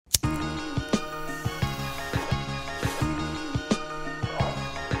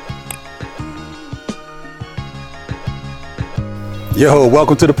Yo,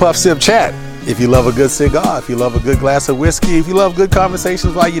 welcome to the Puff Sip Chat. If you love a good cigar, if you love a good glass of whiskey, if you love good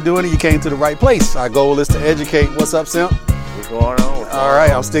conversations while you're doing it, you came to the right place. Our goal is to educate. What's up, Simp? What's going on? All right,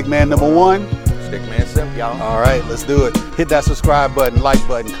 I'm Stickman number one. Stickman Simp, y'all. All right, let's do it. Hit that subscribe button, like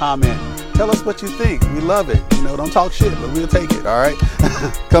button, comment. Tell us what you think. We love it. You know, don't talk shit, but we'll take it. All right?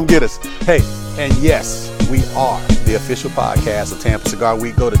 Come get us. Hey, and yes, we are the official podcast of Tampa Cigar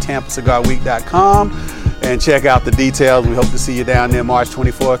Week. Go to tampacigarweek.com and check out the details. We hope to see you down there March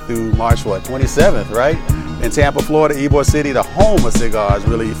 24th through March 27th, right? In Tampa, Florida, Ybor City, the home of cigars,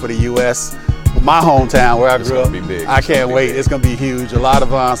 really, for the U.S. My hometown, where I grew up. It's gonna be big. I can't wait. It's going to be huge. A lot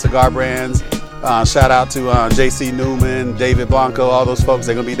of cigar brands. Shout out to JC Newman, David Blanco, all those folks.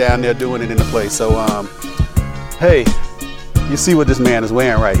 They're going to be down there doing it in the place. So, hey, you see what this man is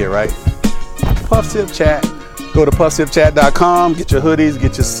wearing right here, right? Puff Sip Chat. Go to puffsipchat.com. Get your hoodies,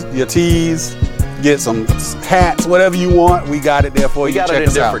 get your tees, get some hats, whatever you want. We got it there for you. We got Check it in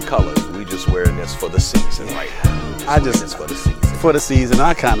us out. different colors. We just wearing this for the season right now. This for the season. For the season,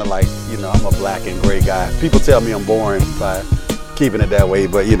 I kind of like, you know, I'm a black and gray guy. People tell me I'm boring by keeping it that way,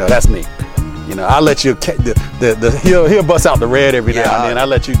 but you know, that's me. You know, I'll let you he'll bust out the red every now and then. I'll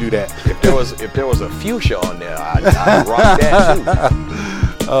let you do that. If there was a fuchsia on there, I'd rock that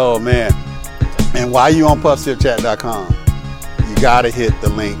too. Oh man. And while you on puffsipchat.com, you gotta hit the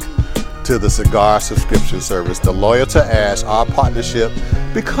link to the cigar subscription service, the Loyal to Ash, our partnership.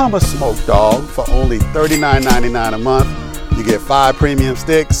 Become a smoke dog for only $39.99 a month. You get 5 premium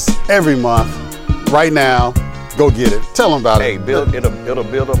sticks every month. Right now, go get it. Tell them about it. Hey, it'll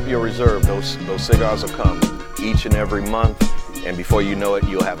build up your reserve. Those cigars will come each and every month, and before you know it,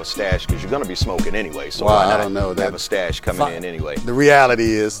 you'll have a stash because you're gonna be smoking anyway. So Wow, why not I don't know. have a stash coming in anyway? The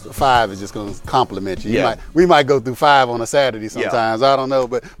reality is 5 is just going to compliment you. Yeah. We might go through 5 on a Saturday sometimes. I don't know,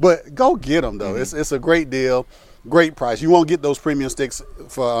 but go get them though. Mm-hmm. It's a great deal, great price. You won't get those premium sticks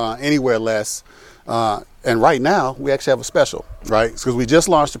for anywhere less. And right now we actually have a special, right? Because we just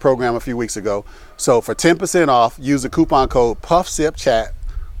launched the program a few weeks ago. So for 10% off, use the coupon code PuffSipChat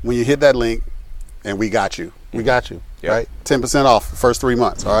when you hit that link, and we got you. We got you. Yep. Right? 10% off the first 3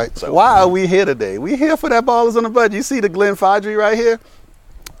 months, all right? So, why are we here today? We here for that Ballers on the Budget. You see the Glenfarddry right here?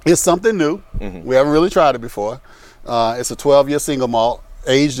 It's something new. We haven't really tried it before. It's a 12-year single malt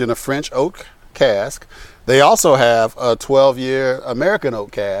aged in a French oak cask. They also have a 12-year American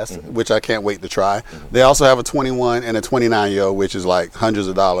oak cask, which I can't wait to try. They also have a 21 and a 29-year-old, which is like hundreds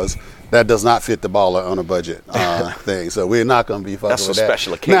of dollars. That does not fit the Baller on a Budget thing. So we're not going to be fucking That's with for that.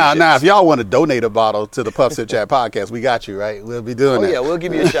 special occasions. Now, if y'all want to donate a bottle to the Puff Sip Chat podcast, we got you, right? We'll be doing that. Oh yeah, we'll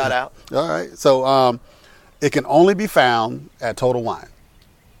give you a shout out. All right. So it can only be found at Total Wine.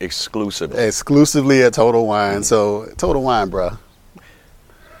 Exclusively at Total Wine. So Total Wine, bro.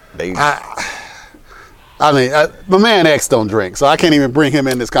 I mean, my man X don't drink, so I can't even bring him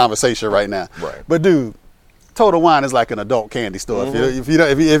in this conversation right now. Right. But dude, Total Wine is like an adult candy store.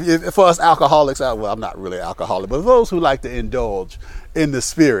 If for us alcoholics, well, I'm not really alcoholic, but those who like to indulge in the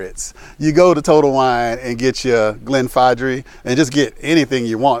spirits, you go to Total Wine and get your Glenfarddry and just get anything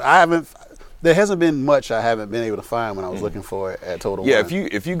you want. There hasn't been much I haven't been able to find when I was looking for it at Total Wine. Yeah,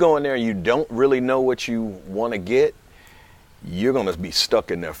 if you go in there and you don't really know what you want to get, you're going to be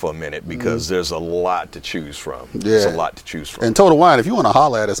stuck in there for a minute because there's a lot to choose from. Yeah. There's a lot to choose from. And Total Wine, if you want to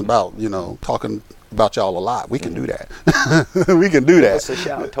holler at us about, talking about y'all a lot, we can do that. We can do that. Give us a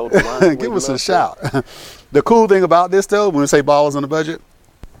shout, Total Wine. Give us a shout. The cool thing about this, though, when we say Ballers on the Budget,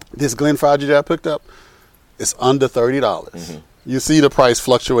 this Glenfarddry that I picked up, it's under $30. You see the price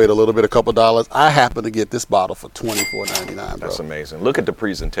fluctuate a little bit, a couple dollars. I happen to get this bottle for $24.99, bro. That's amazing. Look at the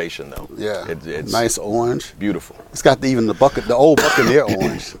presentation, though. Yeah, it's nice orange. Beautiful. It's got the old Buccaneer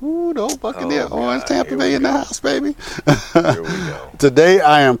orange. Ooh, the old Buccaneer orange. Tampa Bay in the house, baby. Here we go. Today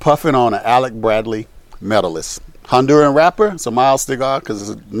I am puffing on an Alec Bradley Medalist. Honduran wrapper. It's a mild cigar because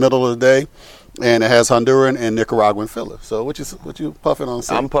it's the middle of the day. And it has Honduran and Nicaraguan filler. So what you puffing on?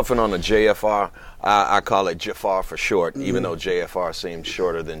 I'm puffing on a JFR. I call it Jafar for short, even though JFR seems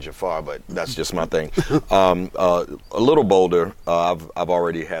shorter than Jafar, but that's just my thing. A little bolder. I've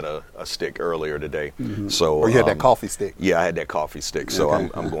already had a stick earlier today. So or you had that coffee stick. Yeah, I had that coffee stick. So okay.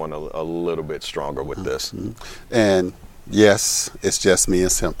 I'm going a little bit stronger with this. And yes, it's just me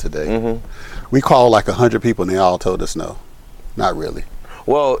and Simp today. We called like 100 people and they all told us no. Not really.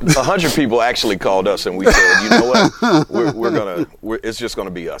 Well, 100 people actually called us and we said, you know what, it's just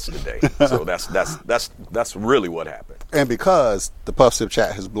gonna be us today. So that's really what happened. And because the Puff Sip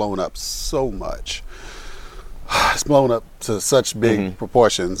Chat has blown up so much, it's blown up to such big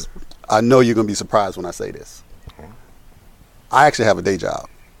proportions, I know you're gonna be surprised when I say this. I actually have a day job.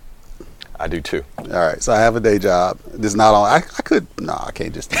 I do too. All right, so I have a day job. This is not on. I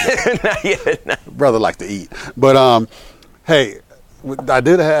can't just do that. Not yet. Brother like to eat. But hey, I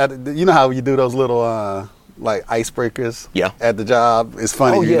did have, you know how you do those little like icebreakers at the job? It's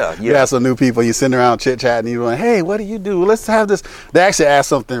funny. Oh, You have some new people, you sitting around chit-chatting, you going, hey, what do you do? Let's have this. They actually asked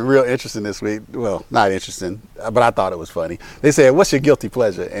something real interesting this week. Well, not interesting, but I thought it was funny. They said, what's your guilty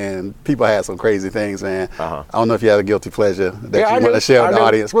pleasure? And people had some crazy things, man. I don't know if you have a guilty pleasure that you want to share with the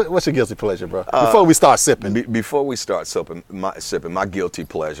audience. What's your guilty pleasure, bro? Before we start sipping. Before we start sipping, my guilty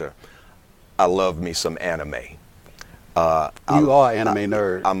pleasure, I love me some anime. You are an anime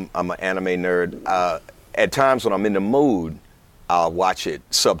nerd. I'm an anime nerd. At times when I'm in the mood, I'll watch it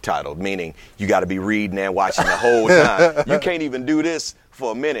subtitled, meaning you got to be reading and watching the whole time. You can't even do this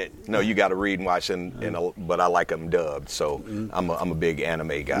for a minute. No, you got to read and watch, but I like them dubbed. So I'm a big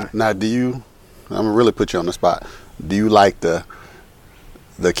anime guy. Now, I'm gonna really put you on the spot. Do you like the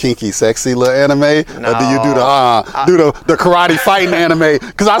kinky, sexy little anime, no. or do you do the karate fighting anime?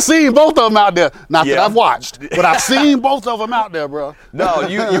 Because I've seen both of them out there. Not that I've watched, but I've seen both of them out there, bro. No,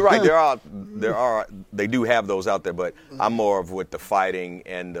 you're right. They do have those out there, but I'm more of with the fighting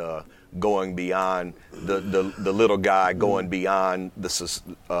and going beyond the little guy going beyond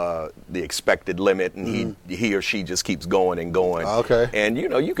the expected limit, and he or she just keeps going and going. Okay. And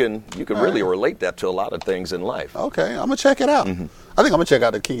you can really relate that to a lot of things in life. Okay, I'm gonna check it out. I think I'm gonna check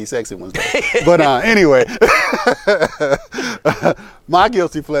out the kinky sexy ones though. But anyway, my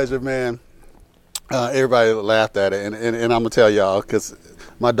guilty pleasure, man. Everybody laughed at it, and I'm gonna tell y'all because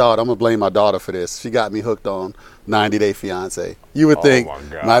I'm gonna blame my daughter for this. She got me hooked on 90 Day Fiance. You would think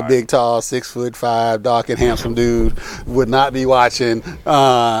my big, tall, 6'5", dark and handsome dude would not be watching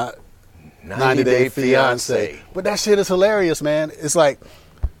 90 Day Fiance. But that shit is hilarious, man. It's like,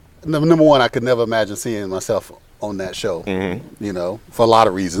 number one, I could never imagine seeing myself on that show, for a lot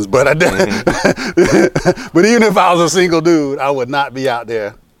of reasons. But I did. But even if I was a single dude, I would not be out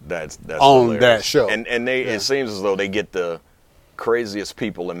there. That's on hilarious. That show. And it seems as though they get the craziest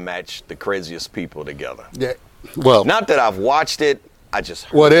people and match the craziest people together. Yeah. Well, not that I've watched it. I just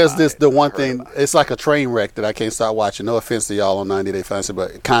heard there's the one thing. It's like a train wreck that I can't stop watching. No offense to y'all on 90 Day Fiance,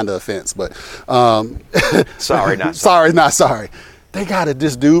 but kind of offense. But sorry, not sorry. Not sorry. They got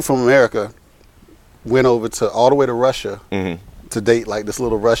this dude from America went over all the way to Russia to date like this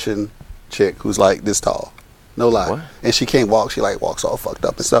little Russian chick who's like this tall. No lie. What? And she can't walk. She like walks all fucked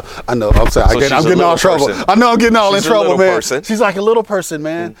up and stuff. I know. I'm sorry. I'm getting all in trouble. I know I'm getting all in trouble, man. Person. She's like a little person,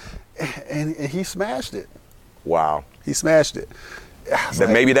 man. And he smashed it. Wow. He smashed it.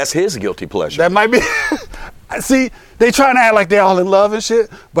 Maybe that's his guilty pleasure. That might be. See, they trying to act like they're all in love and shit,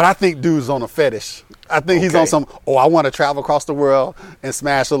 but I think dude's on a fetish. I think he's on some, I want to travel across the world and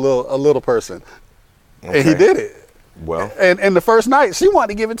smash a little person. Okay. And he did it. Well, and the first night, she wanted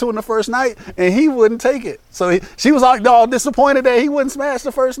to give it to him the first night, and he wouldn't take it. So she was all disappointed that he wouldn't smash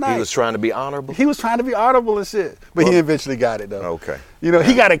the first night. He was trying to be honorable? He was trying to be honorable and shit. But he eventually got it, though. Okay. He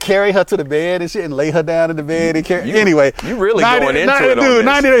got to carry her to the bed and shit and lay her down in the bed and carry. Anyway. You really going into it on this.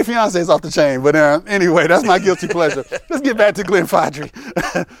 90 Day Fiance is off the chain. But anyway, that's my guilty pleasure. Let's get back to Glenn Fodry.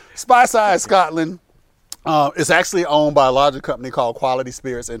 Speyside, Scotland. It's actually owned by a larger company called Quality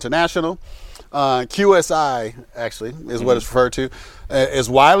Spirits International. QSI, actually, is what it's referred to, is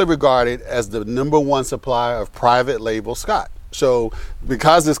widely regarded as the #1 supplier of private label Scotch. So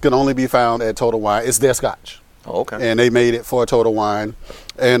because this can only be found at Total Wine, it's their Scotch. Oh, okay. And they made it for Total Wine.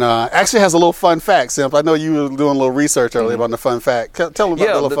 And actually has a little fun fact, Simp. I know you were doing a little research earlier about the fun fact. Tell them about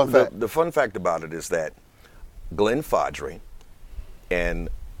the little fun fact. The fun fact about it is that Glenn Fodry, and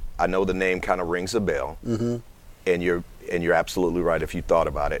I know the name kind of rings a bell, and you're absolutely right if you thought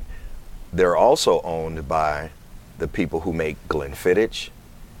about it. They're also owned by the people who make Glenfiddich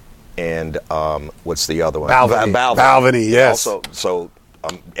and what's the other one? Balvenie, yes.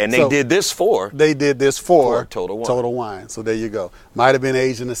 They did this for Total Wine. Total Wine. So there you go. Might have been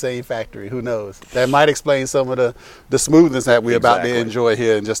aged in the same factory. Who knows? That might explain some of the smoothness that we're about to enjoy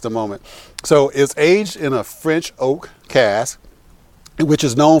here in just a moment. So it's aged in a French oak cask, which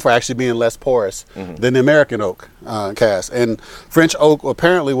is known for actually being less porous than the American oak cask. And French oak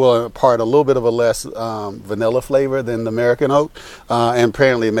apparently will impart a little bit of a less vanilla flavor than the American oak. And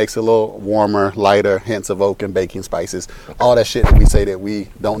apparently it makes it a little warmer, lighter, hints of oak and baking spices. All that shit that we say that we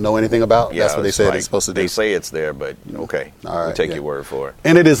don't know anything about, that's what they say it's supposed to do. They say it's there, but okay. All right, we'll take your word for it.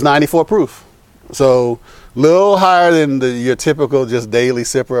 And it is 94 proof. So a little higher than your typical just daily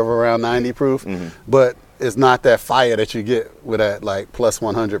sipper of around 90 proof. But it's not that fire that you get with that like plus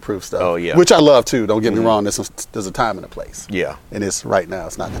 100 proof stuff. Oh yeah, which I love too. Don't get me wrong. There's a time and a place. Yeah, and it's right now.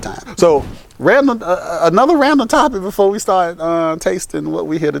 It's not the time. So another random topic before we start tasting what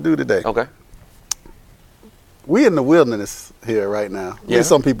we're here to do today. Okay. We in the wilderness here right now. Yeah. Yeah.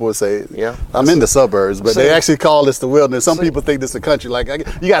 Some people would say, Yeah. I'm in the suburbs, but Same. they actually call this the wilderness. Some Same. people think this the country. Like,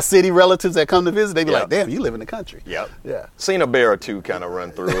 you got city relatives that come to visit. They be Yeah. like, damn, you live in the country. Yep. Yeah. Seen a bear or two kind of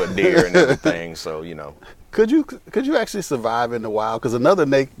run through a deer and everything. So, Could you actually survive in the wild? Because another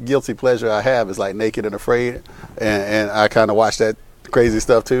guilty pleasure I have is like Naked and Afraid, and I kind of watch that crazy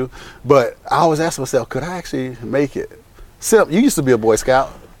stuff too. But I always ask myself, could I actually make it? Simp, you used to be a Boy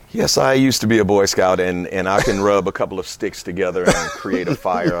Scout. Yes, I used to be a Boy Scout, and I can rub a couple of sticks together and create a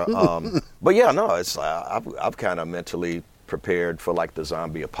fire. But yeah, no, it's I've kind of mentally prepared for like the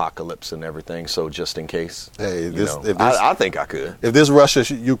zombie apocalypse and everything. So just in case, Hey, I think I could. if this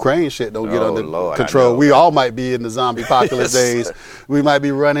Russia-Ukraine shit don't get Oh, under Lord, I control, know. we all might be in the zombie apocalypse Yes. days. We might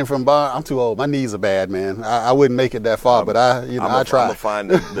be running from bomb. I'm too old. My knees are bad, man. I wouldn't make it that far, but I try. I'm gonna find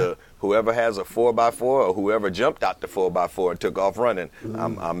the whoever has a 4x4 or whoever jumped out the 4x4 and took off running.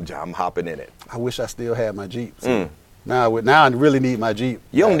 I'm hopping in it. I wish I still had my Jeep. Now I really need my Jeep.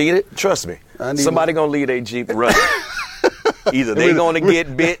 You don't need it. Trust me. I need Somebody gonna leave their Jeep running. Either they gonna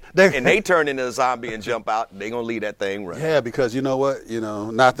get bit and they turn into a zombie and jump out. They gonna leave that thing running. Yeah, because you know what?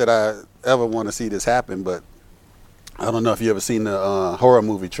 Not that I ever want to see this happen, but I don't know if you ever seen the horror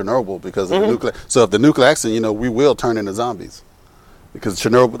movie Chernobyl because of the nuclear. So if the nuclear accident, we will turn into zombies. Because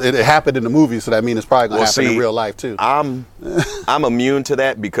Chernobyl, it happened in the movie, so that means it's probably going to happen in real life too. I'm immune to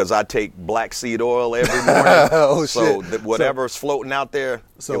that because I take black seed oil every morning. Oh, so shit. whatever's floating out there,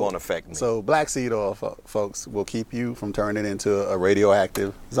 it won't affect me. So black seed oil, folks, will keep you from turning into a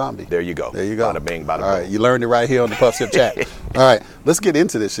radioactive zombie. There you go. There you go. Bada bing, bada All right, boom. you learned it right here on the Puff Sip Chat. All right, let's get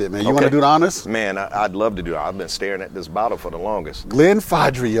into this shit, man. You want to do the honors? Man, I'd love to do it. I've been staring at this bottle for the longest.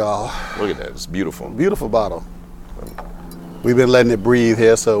 Glenfadry, y'all. Look at that. It's beautiful. Beautiful bottle. We've been letting it breathe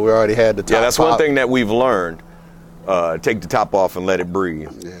here, so we already had the top. Yeah, that's one pop. thing that we've learned. Take the top off and let it breathe.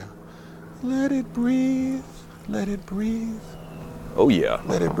 Yeah. Let it breathe. Let it breathe. Oh, yeah.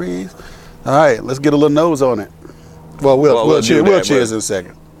 Let it breathe. All right, let's get a little nose on it. Well, we'll cheers in a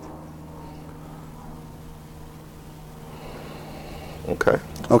second. Okay.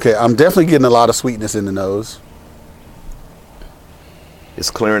 Okay, I'm definitely getting a lot of sweetness in the nose. It's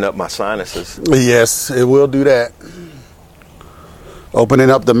clearing up my sinuses. Yes, it will do that. Opening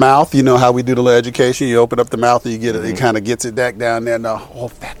up the mouth, you know how we do the little education. You open up the mouth and you get it. It kind of gets it back down there in the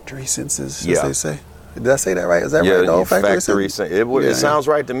olfactory senses, as they say. Did I say that right? Is that right? The olfactory sense? It sounds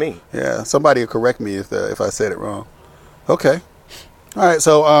right to me. Yeah, somebody will correct me if I said it wrong. Okay. All right,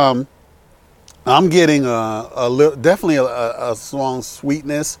 so I'm getting definitely a strong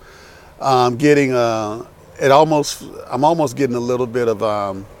sweetness. I'm almost getting a little bit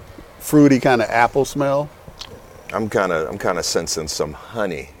of fruity kind of apple smell. I'm kind of sensing some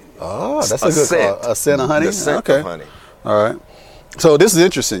honey. Oh, that's a good scent. call. A scent of honey? The scent Okay. of honey. All right. So this is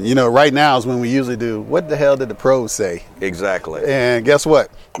interesting. Right now is when we usually do, what the hell did the pros say? Exactly. And guess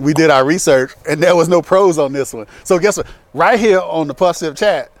what? We did our research and there was no pros on this one. So guess what? Right here on the Puff Sip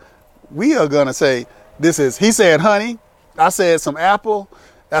Chat, we are going to say, he said honey, I said some apple,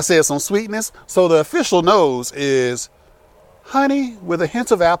 I said some sweetness. So the official nose is honey with a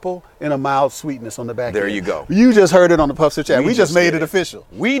hint of apple and a mild sweetness on the back There end. you go. You just heard it on the Puff Sip Chat. We just made did it official.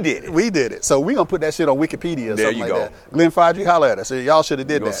 We did it. We did it. So we're going to put that shit on Wikipedia or There something you like go. that. Glenfadry, holla at us. So y'all should have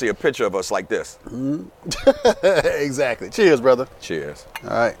did You're going that. to see a picture of us like this. Exactly. Cheers, brother. Cheers. All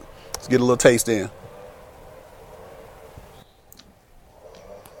right. Let's get a little taste in.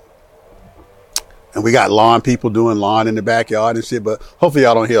 And we got lawn people doing lawn in the backyard and shit, but hopefully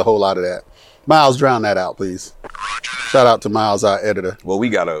y'all don't hear a whole lot of that. Miles, drown that out, please. Shout out to Miles, our editor. Well, we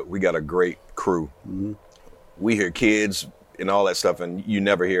got a great crew. Mm-hmm. We hear kids and all that stuff, and you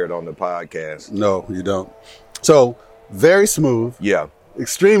never hear it on the podcast. No, you don't. So, very smooth. Yeah.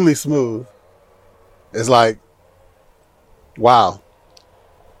 Extremely smooth. It's like, wow.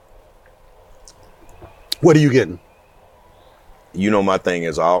 What are you getting? My thing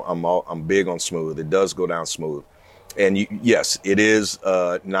is I'm big on smooth. It does go down smooth. And yes, it is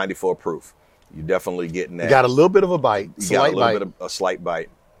 94 proof. You're definitely getting that. You got a little bit of a bite. You got a little bit of a slight bite.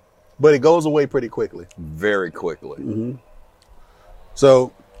 But it goes away pretty quickly. Very quickly. Mm-hmm.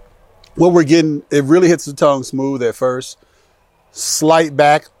 So what we're getting, it really hits the tongue smooth at first. Slight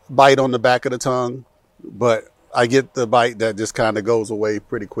bite on the back of the tongue, but I get the bite that just kind of goes away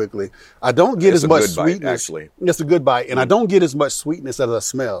pretty quickly. I don't get as much sweetness. Bite, actually. It's a good bite, and I don't get as much sweetness as I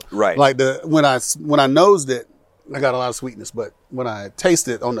smell. Right. Like when I nosed it, I got a lot of sweetness, but when I taste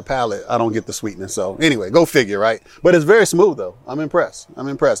it on the palate, I don't get the sweetness. So anyway, go figure, right? But it's very smooth though. I'm impressed.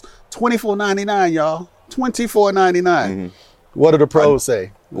 $24.99, y'all. $24.99. Mm-hmm. What do the pros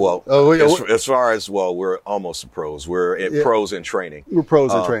say? Well, as far as we're almost pros. We're pros in training. We're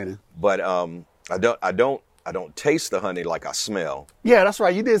pros in training. But I don't I don't taste the honey like I smell. Yeah, that's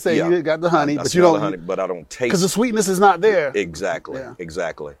right. You did say you got the honey, I but you smell don't. the honey, but I don't taste Because the sweetness is not there. Exactly. Yeah.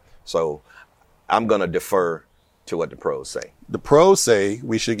 Exactly. So I'm going to defer to what the pros say. The pros say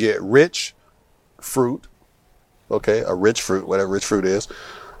we should get rich fruit. Okay, a rich fruit, whatever rich fruit is.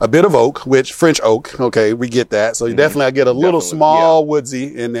 A bit of oak, which French oak. Okay, we get that. So you definitely I get a little small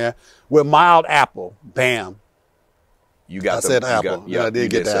woodsy in there with mild apple. Bam. You got I said apple. Got, yeah, I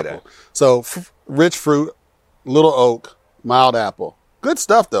did get the apple. that. So rich fruit, little oak, mild apple. Good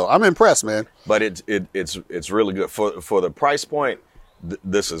stuff though. I'm impressed, man. But it's really good for the price point.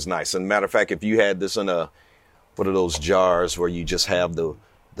 This is nice. And matter of fact, if you had this in one of those jars where you just have the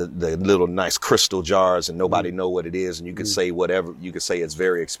little nice crystal jars and nobody know what it is, and you could say whatever, you could say it's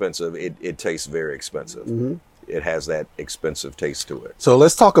very expensive. It tastes very expensive. It has that expensive taste to it. So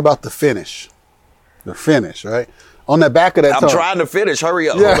let's talk about the finish. The finish, right? On the back of that I'm tongue. trying to finish. Hurry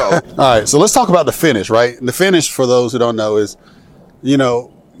up. Yeah. Hold on. All right. So let's talk about the finish, right? And the finish, for those who don't know, is,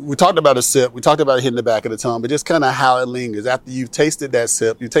 we talked about a sip. We talked about hitting the back of the tongue, but just kind of how it lingers. After you've tasted that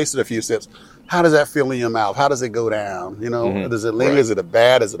sip, you tasted a few sips, how does that feel in your mouth? How does it go down? Does it linger? Right. Is it a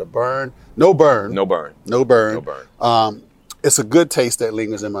bad? Is it a burn? No burn. No burn. No burn. No burn. It's a good taste that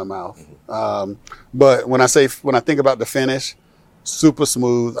lingers in my mouth. But when I think about the finish, super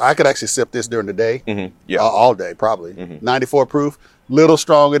smooth. I could actually sip this during the day. Yeah. All day, probably. 94 proof, little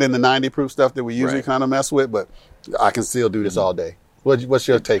stronger than the 90 proof stuff that we usually kind of mess with, but I can still do this all day. What's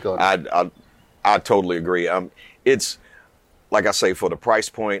your take on it? I totally agree. It's like I say, for the price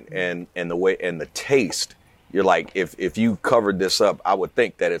point and the way and the taste, you're like, if you covered this up, I would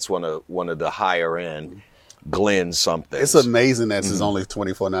think that it's one of the higher end Glen something. It's amazing that it's only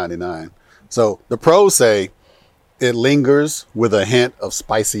 $24.99. So the pros say it lingers with a hint of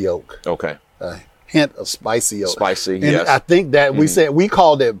spicy oak. Okay. A hint of spicy oak. Spicy, and yes. I think that we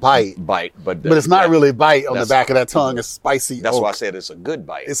called it bite. Bite, but it's not really bite on the back of that tongue. It's spicy That's oak. why I said it's a good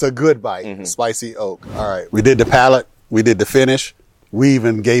bite. It's a good bite. Spicy oak. All right. We did the palate. We did the finish. We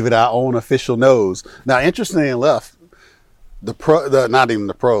even gave it our own official nose. Now, interestingly enough, not even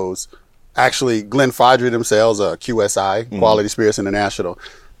the pros, actually Glenfarclas themselves, QSI, Quality Spirits International,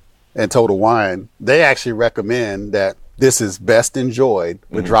 and Total Wine, they actually recommend that this is best enjoyed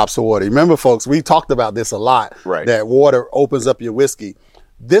with drops of water. Remember, folks, we talked about this a lot, right, that water opens up your whiskey.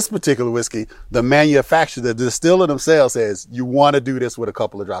 This particular whiskey, the manufacturer, the distiller themselves says you want to do this with a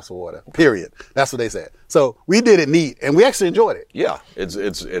couple of drops of water, period. That's what they said. So we did it neat, and we actually enjoyed it. Yeah,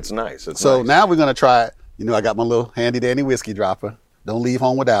 it's nice. Now we're going to try it. I got my little handy-dandy whiskey dropper. Don't leave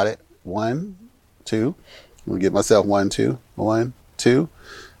home without it. 1, 2. I'm going to get myself 1, 2. 1, 2.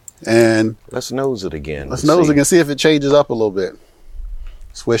 And let's nose it again. Let's nose it and see if it changes up a little bit.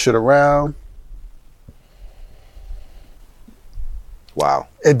 Swish it around. Wow.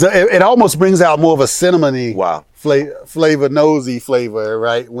 It almost brings out more of a cinnamony flavor, nosy flavor,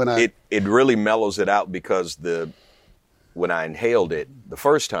 right? It really mellows it out because when I inhaled it the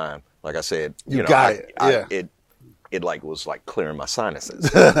first time, like I said, it like was like clearing my sinuses.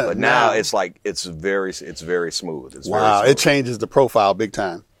 But now it's like it's very smooth. It's wow, very smooth. It changes the profile big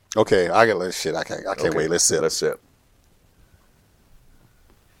time. Okay, I can't wait. Let's sip. Let's sip.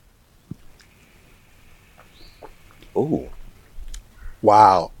 Ooh.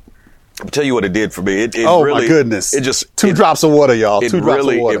 Wow. I'll tell you what it did for me. It oh really, my goodness! It just two drops of water, y'all. It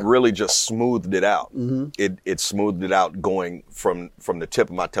really just smoothed it out. It smoothed it out, going from the tip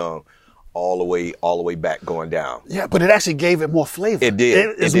of my tongue all the way back, going down. Yeah, but it actually gave it more flavor. It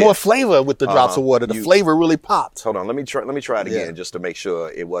did. It's more flavor with the drops of water. The flavor really popped. Hold on, let me try it again just to make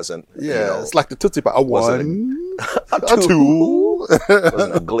sure it wasn't. Yeah, it's like the Tootsie Pop. A one, a two. It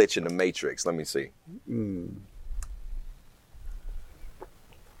wasn't a glitch in the Matrix. Let me see.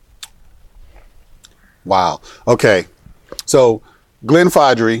 Wow. Okay. So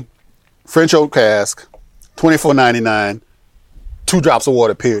Glenfarclas, French oak cask, $24.99, 2 drops of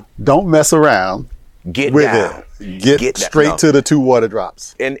water, period. Don't mess around. Get with down. it. Get straight to the 2 water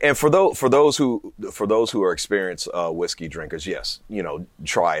drops. And for those who are experienced whiskey drinkers, yes,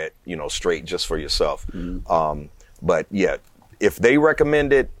 try it, straight just for yourself. But yeah, if they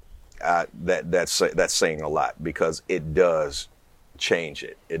recommend it, that's saying a lot, because it does change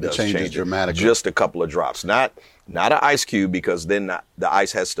it. It does change it dramatically. Just a couple of drops, not an ice cube, because then the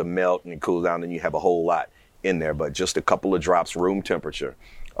ice has to melt and cool down, and you have a whole lot in there. But just a couple of drops, room temperature,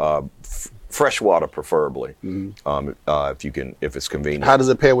 fresh water preferably, if it's convenient. How does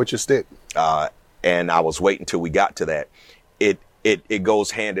it pair with your stick? And I was waiting until we got to that. It goes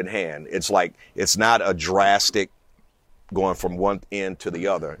hand in hand. It's like, it's not a drastic going from one end to the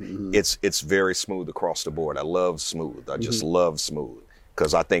other. It's very smooth across the board. I love smooth. I just love smooth,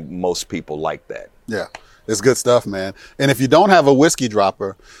 because I think most people like that. Yeah. It's good stuff, man. And if you don't have a whiskey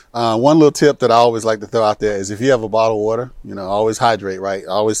dropper, one little tip that I always like to throw out there is if you have a bottle of water, always hydrate, right?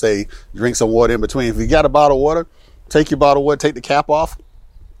 I always say drink some water in between. If you got a bottle of water, take your bottle of water, take the cap off,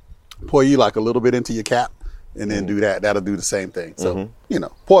 pour you like a little bit into your cap, and then do that. That'll do the same thing. So,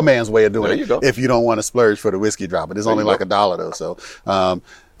 poor man's way of doing it if you don't want to splurge for the whiskey dropper. It's only like $1 though. So,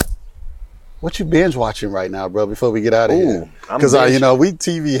 what you binge watching right now, bro, before we get out of here? Because, we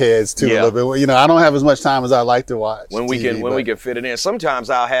TV heads too a little bit. I don't have as much time as I like to watch When we can fit it in.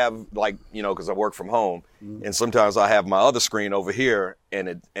 Sometimes I'll have, because I work from home, and sometimes I have my other screen over here,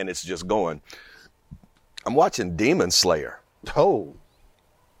 and it's just going. I'm watching Demon Slayer. Oh.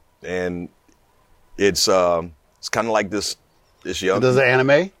 And it's kind of like this young... Does it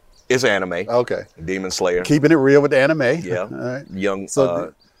anime? It's anime. Okay. Demon Slayer. Keeping it real with the anime. Yeah. All right. Young...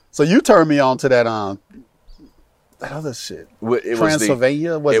 So you turned me on to that other shit.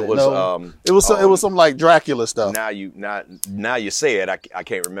 Transylvania? It was some like Dracula stuff. Now you say it. I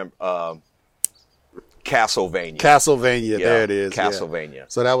can't remember. Castlevania. Castlevania. Yeah, there it is. Castlevania. Yeah.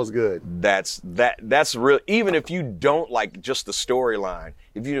 So that was good. That's real. Even if you don't like just the storyline,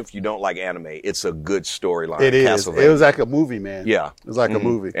 even if you don't like anime, it's a good storyline. It is. It was like a movie, man. Yeah. It was like a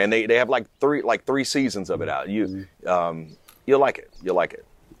movie. And they have like three seasons of it out. You'll like it. You'll like it.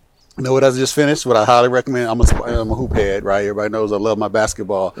 You know what I just finished? What I highly recommend. I'm a hoop head, right? Everybody knows I love my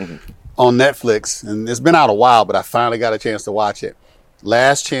basketball. On Netflix, and it's been out a while, but I finally got a chance to watch it.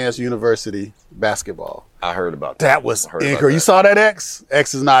 Last Chance University basketball. I heard about that. That was incredible. You saw that, X?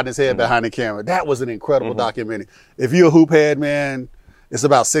 X is nodding his head behind the camera. That was an incredible documentary. If you're a hoop head, man, it's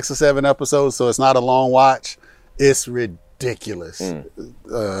about 6 or 7 episodes, so it's not a long watch. It's ridiculous.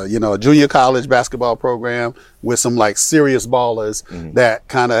 A junior college basketball program with some like serious ballers that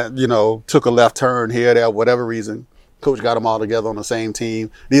kind of, took a left turn here, there, whatever reason. Coach got them all together on the same team.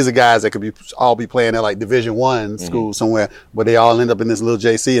 These are guys that could all be playing at like Division I school somewhere, but they all end up in this little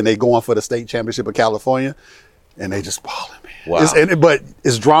JC and they going for the state championship of California, and they just balling, man. Wow. But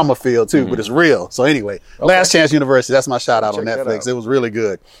it's drama filled too, but it's real. So anyway, Last Chance University, that's my shout out on Netflix. It was really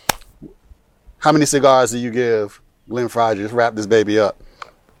good. How many cigars do you give Glenn Friday? Just wrap this baby up.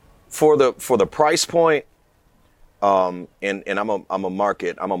 For the price point, and I'm a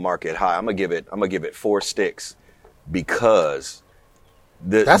market high. I'm gonna give it 4 sticks. Because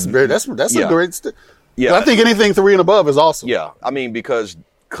that's a great yeah. I think anything 3 and above is awesome. Yeah, I mean, because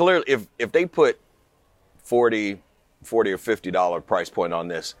clearly if they put $40 or $50 price point on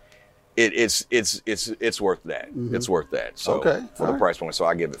this, it's worth that. It's worth that. So for the price point, so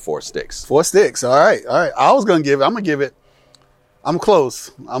I give it 4 sticks. 4 sticks. All right. I'm gonna give it. I'm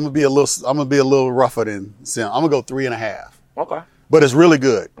close. I'm gonna be a little rougher than Sim. I'm gonna go 3.5. Okay. But it's really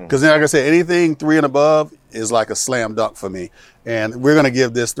good because, like I said, anything 3 and above is like a slam dunk for me. And we're going to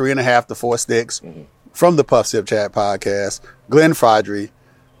give this 3.5 to 4 sticks from the Puff Sip Chat podcast. Glenn Fridry,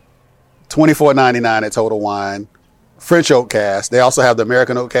 $24.99 at Total Wine. French Oak Cast. They also have the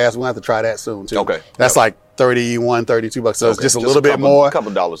American Oak Cast. We'll have to try that soon too. Okay. That's like $31, $32. So it's just a little bit more. A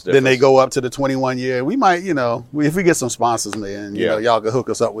couple dollars difference. Then they go up to the 21 year. We might, if we get some sponsors, man, y'all can hook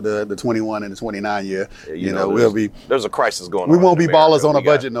us up with the 21 and the 29 year. We'll be. There's a crisis going on. We won't be ballers on a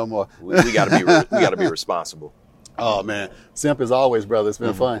budget no more. We got to be responsible. Oh man, Simp as always, brother. It's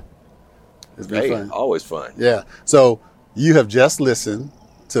been fun. It's been fun. Always fun. Yeah. So you have just listened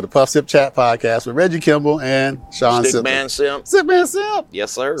to the Puff Sip Chat podcast with Reggie Kimball and Sean Stickman Simp. Stickman Simp.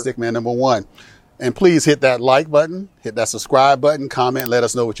 Yes, sir. Stickman number 1. And please hit that like button, hit that subscribe button, comment, let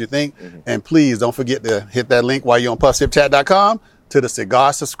us know what you think. And please don't forget to hit that link while you're on puffsipchat.com to the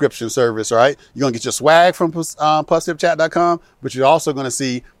cigar subscription service, all right? You're going to get your swag from puffsipchat.com, but you're also going to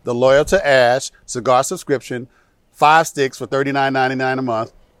see the Loyal to Ash cigar subscription, 5 sticks for $39.99 a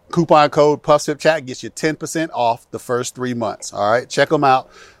month. Coupon code PuffSipChat gets you 10% off the first 3 months. All right. Check them out.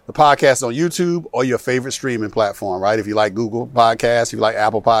 The podcast on YouTube or your favorite streaming platform, right? If you like Google Podcasts, if you like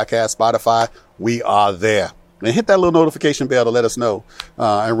Apple Podcasts, Spotify, we are there. And hit that little notification bell to let us know,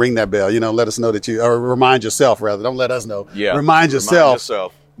 and ring that bell. Let us know that or remind yourself, rather. Don't let us know. Yeah. Remind yourself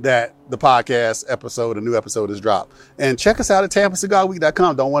that the podcast episode, a new episode is dropped. And check us out at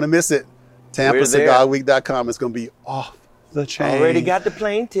TampaCigarWeek.com. Don't want to miss it. TampaCigarWeek.com. It's going to be off the chain. Already got the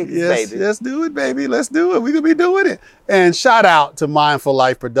plane tickets, baby. Let's do it, baby. Let's do it. We're going to be doing it. And shout out to Mindful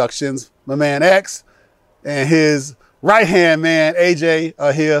Life Productions, my man X, and his right-hand man, AJ,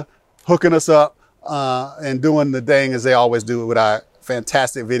 are here hooking us up and doing the thing as they always do with our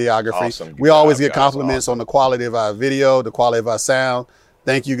fantastic videography. Awesome. We always get compliments on the quality of our video, the quality of our sound.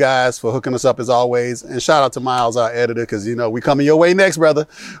 Thank you guys for hooking us up as always. And shout out to Miles, our editor, because, we coming your way next, brother.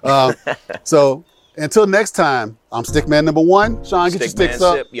 So until next time, I'm Stickman number 1. Sean, get your sticks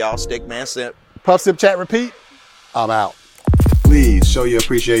up. Y'all, Stickman Sip. Puff Sip Chat Repeat. I'm out. Please show your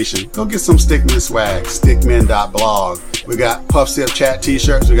appreciation. Go get some Stickmen swag, stickmen.blog. We got Puff Sip Chat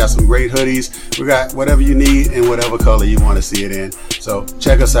t-shirts. We got some great hoodies. We got whatever you need in whatever color you want to see it in. So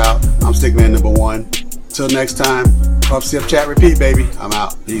check us out. I'm Stickman #1. Till next time, Puff Sip Chat Repeat, baby. I'm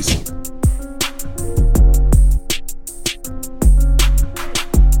out. Peace.